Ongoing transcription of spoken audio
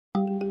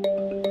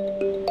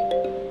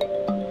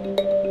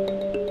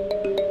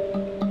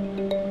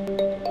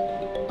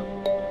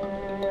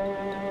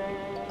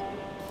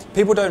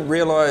People don't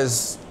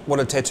realise what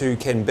a tattoo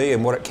can be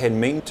and what it can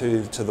mean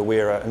to the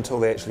wearer until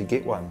they actually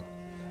get one.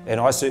 And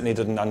I certainly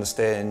didn't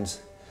understand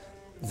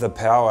the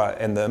power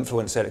and the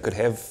influence that it could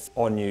have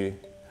on you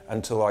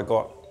until I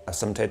got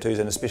some tattoos,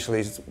 and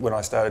especially when I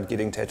started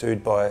getting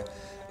tattooed by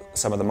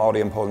some of the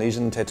Māori and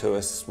Polynesian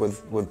tattooists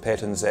with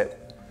patterns that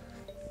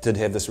did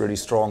have this really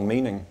strong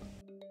meaning.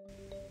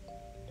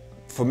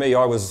 For me,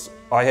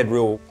 I had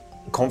real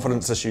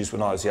confidence issues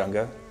when I was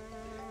younger,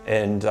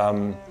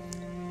 and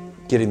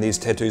getting these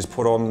tattoos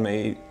put on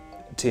me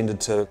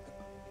tended to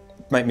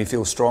make me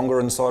feel stronger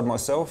inside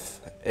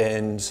myself,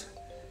 and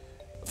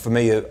for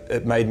me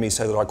it made me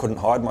so that I couldn't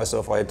hide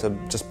myself. I had to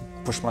just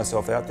push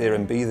myself out there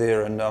and be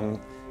there and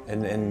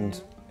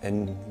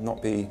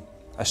not be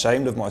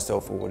ashamed of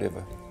myself or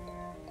whatever.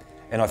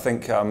 And I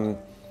think a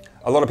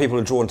lot of people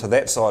are drawn to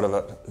that side of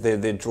it.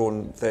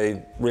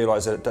 They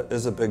realise that it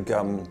is a big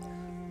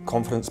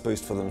confidence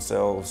boost for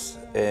themselves,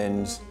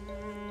 and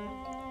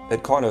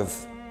it kind of,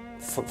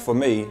 for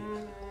me,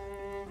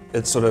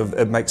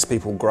 it makes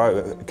people grow.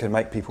 It can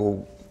make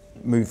people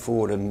move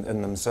forward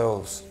in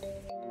themselves.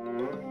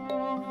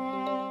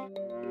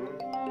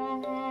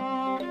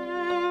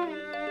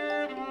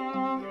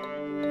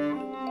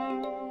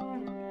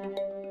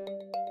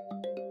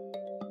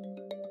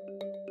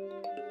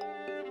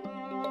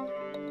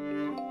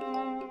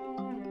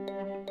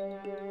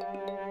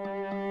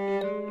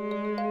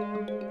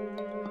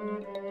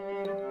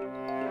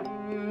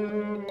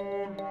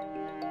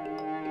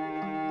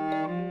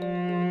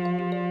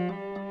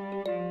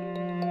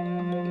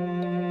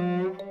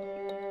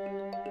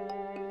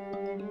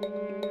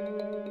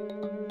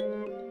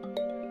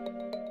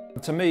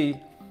 To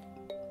me,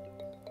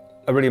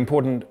 a really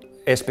important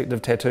aspect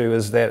of tattoo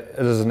is that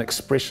it is an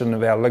expression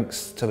of our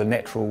links to the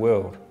natural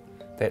world.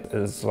 That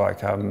is like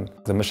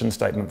the mission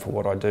statement for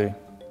what I do.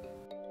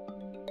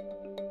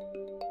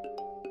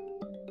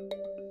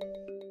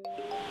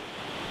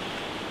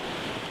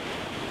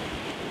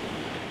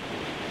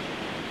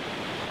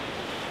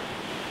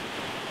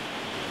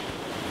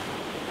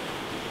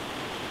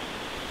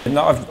 And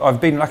I've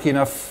been lucky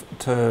enough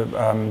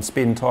to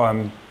spend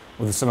time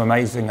with some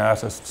amazing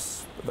artists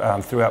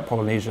throughout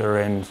Polynesia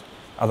and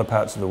other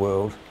parts of the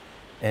world,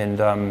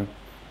 and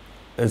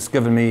it's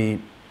given me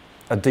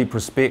a deep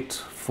respect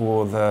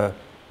for the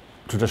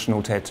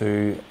traditional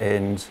tattoo,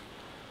 and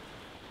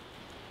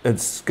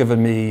it's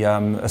given me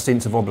a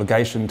sense of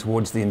obligation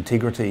towards the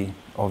integrity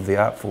of the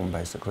art form,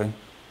 basically.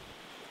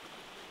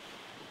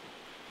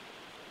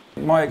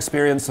 My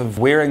experience of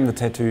wearing the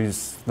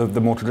tattoos,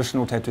 the more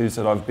traditional tattoos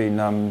that I've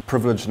been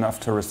privileged enough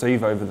to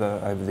receive over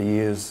the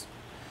years,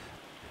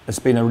 it's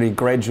been a really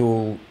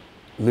gradual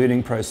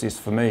learning process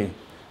for me.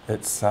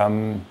 It's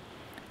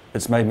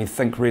made me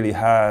think really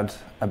hard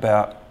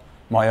about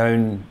my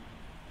own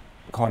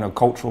kind of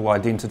cultural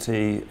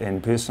identity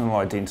and personal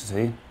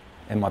identity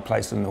and my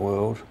place in the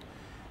world.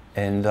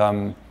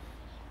 And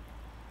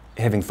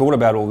having thought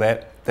about all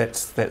that,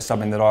 that's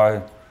something that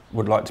I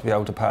would like to be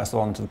able to pass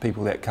on to the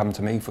people that come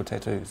to me for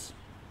tattoos.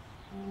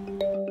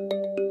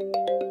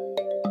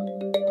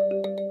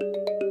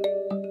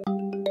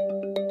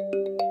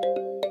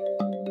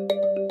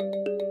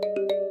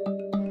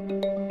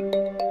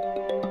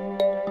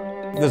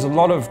 There's a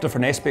lot of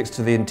different aspects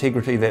to the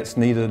integrity that's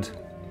needed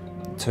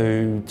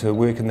to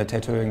work in the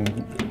tattooing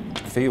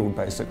field,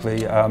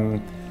 basically.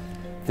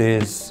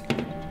 There's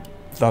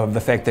the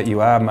fact that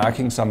you are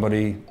marking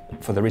somebody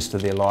for the rest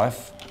of their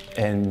life,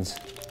 and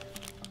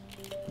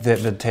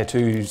that the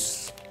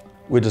tattoos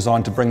were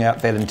designed to bring out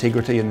that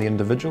integrity in the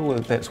individual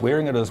that's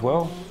wearing it as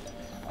well.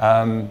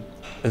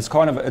 It's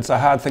a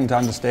hard thing to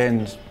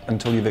understand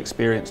until you've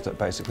experienced it,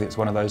 basically. It's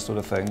one of those sort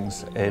of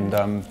things.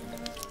 And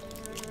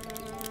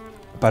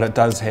but it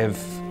does have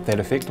that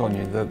effect on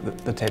you.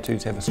 The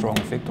tattoos have a strong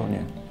effect on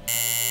you.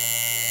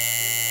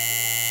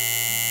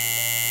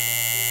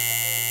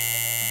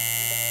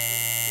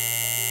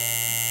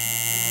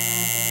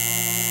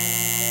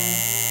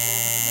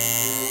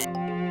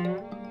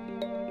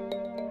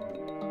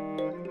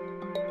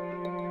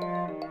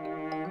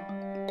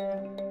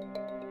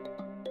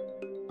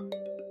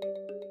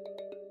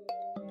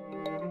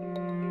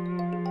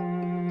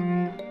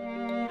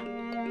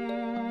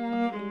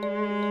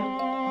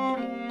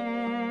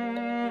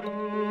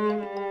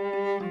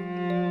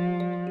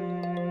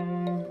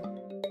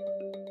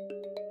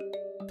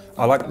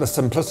 I like the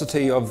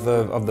simplicity of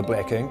the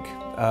black ink,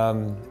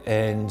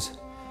 and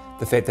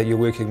the fact that you're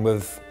working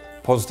with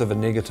positive and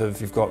negative.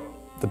 You've got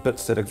the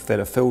bits that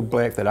are filled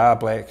black, that are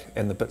black,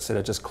 and the bits that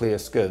are just clear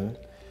skin.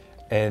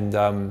 And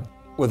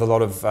with a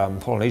lot of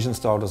Polynesian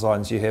style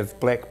designs, you have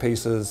black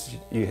pieces,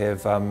 you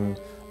have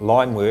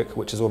line work,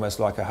 which is almost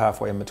like a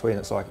halfway in between.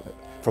 It's like,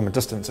 from a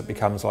distance it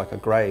becomes like a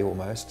grey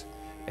almost,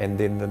 and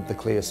then the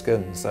clear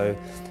skin. So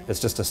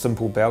it's just a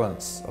simple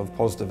balance of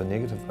positive and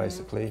negative,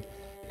 basically.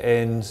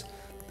 And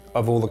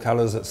of all the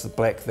colours, it's the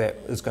black that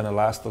is going to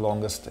last the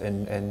longest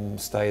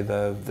and stay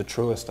the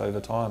truest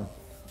over time.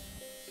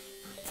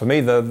 For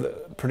me,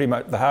 pretty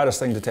much the hardest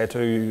thing to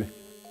tattoo,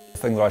 the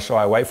thing that I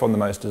shy away from the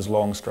most, is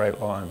long straight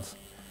lines.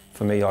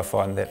 for me, I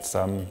find that's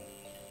the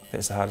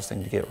hardest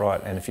thing to get right,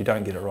 and if you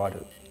don't get it right,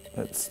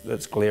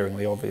 it's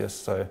glaringly obvious,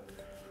 so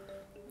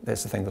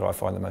that's the thing that I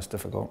find the most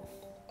difficult.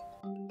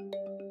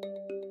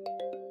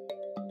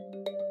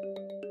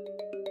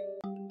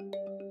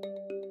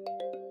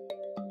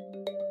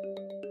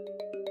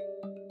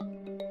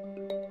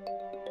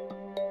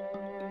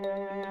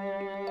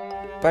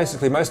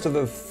 Basically, most of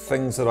the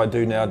things that I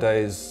do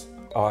nowadays,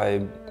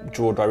 I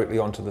draw directly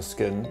onto the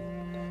skin.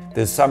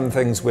 There's some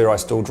things where I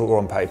still draw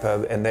on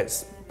paper, and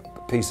that's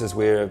pieces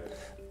where,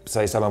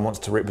 say, someone wants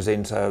to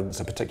represent a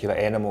particular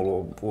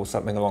animal or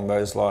something along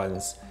those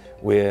lines,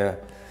 where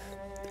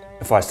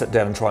if I sit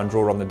down and try and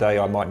draw on the day,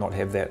 I might not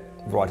have that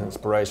right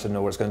inspiration,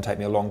 or it's going to take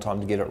me a long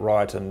time to get it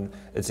right, and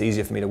it's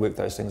easier for me to work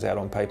those things out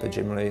on paper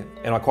generally.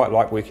 And I quite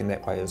like working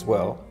that way as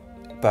well.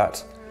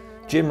 But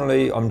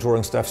generally, I'm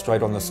drawing stuff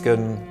straight on the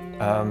skin,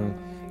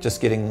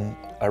 just getting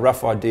a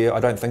rough idea. I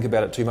don't think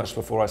about it too much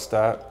before I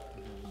start.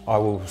 I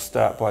will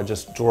start by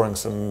just drawing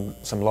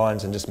some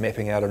lines and just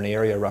mapping out an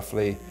area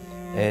roughly,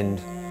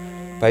 and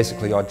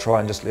basically I try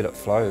and just let it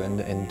flow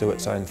and do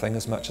its own thing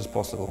as much as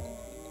possible.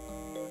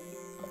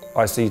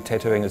 I see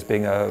tattooing as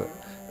being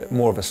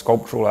more of a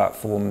sculptural art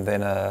form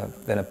than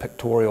a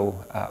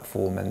pictorial art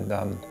form,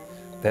 and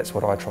that's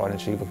what I try and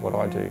achieve with what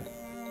I do.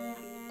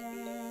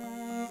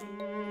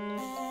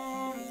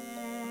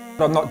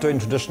 I'm not doing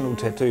traditional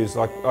tattoos.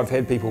 Like, I've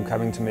had people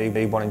coming to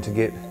me wanting to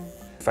get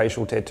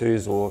facial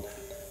tattoos or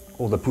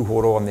the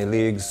puhoro on their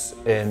legs,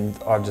 and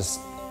I've just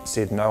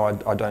said no,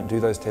 I don't do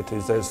those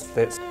tattoos.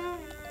 That's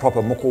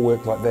proper moko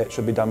work like that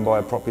should be done by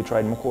a properly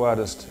trained moko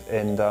artist,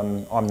 and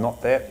I'm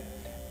not that.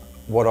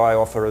 What I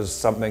offer is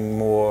something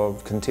more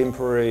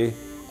contemporary,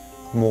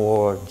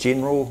 more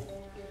general,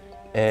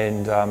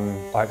 and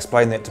I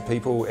explain that to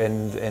people,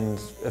 and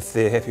if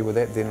they're happy with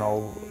that, then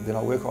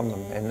I'll work on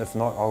them, and if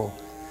not, I'll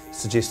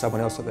suggest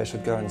someone else that they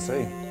should go and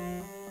see.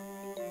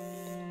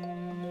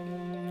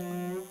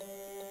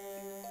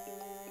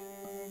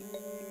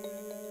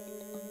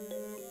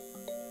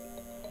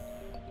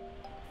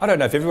 I don't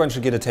know if everyone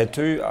should get a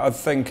tattoo. I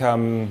think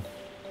that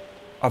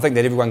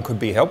everyone could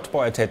be helped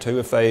by a tattoo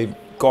if they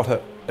got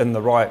it in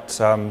the right,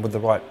 with the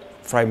right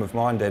frame of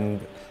mind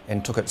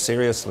and took it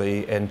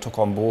seriously and took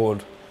on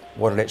board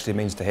what it actually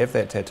means to have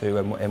that tattoo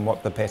and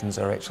what the patterns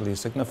are actually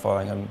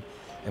signifying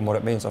and what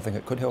it means. I think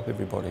it could help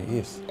everybody,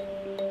 yes.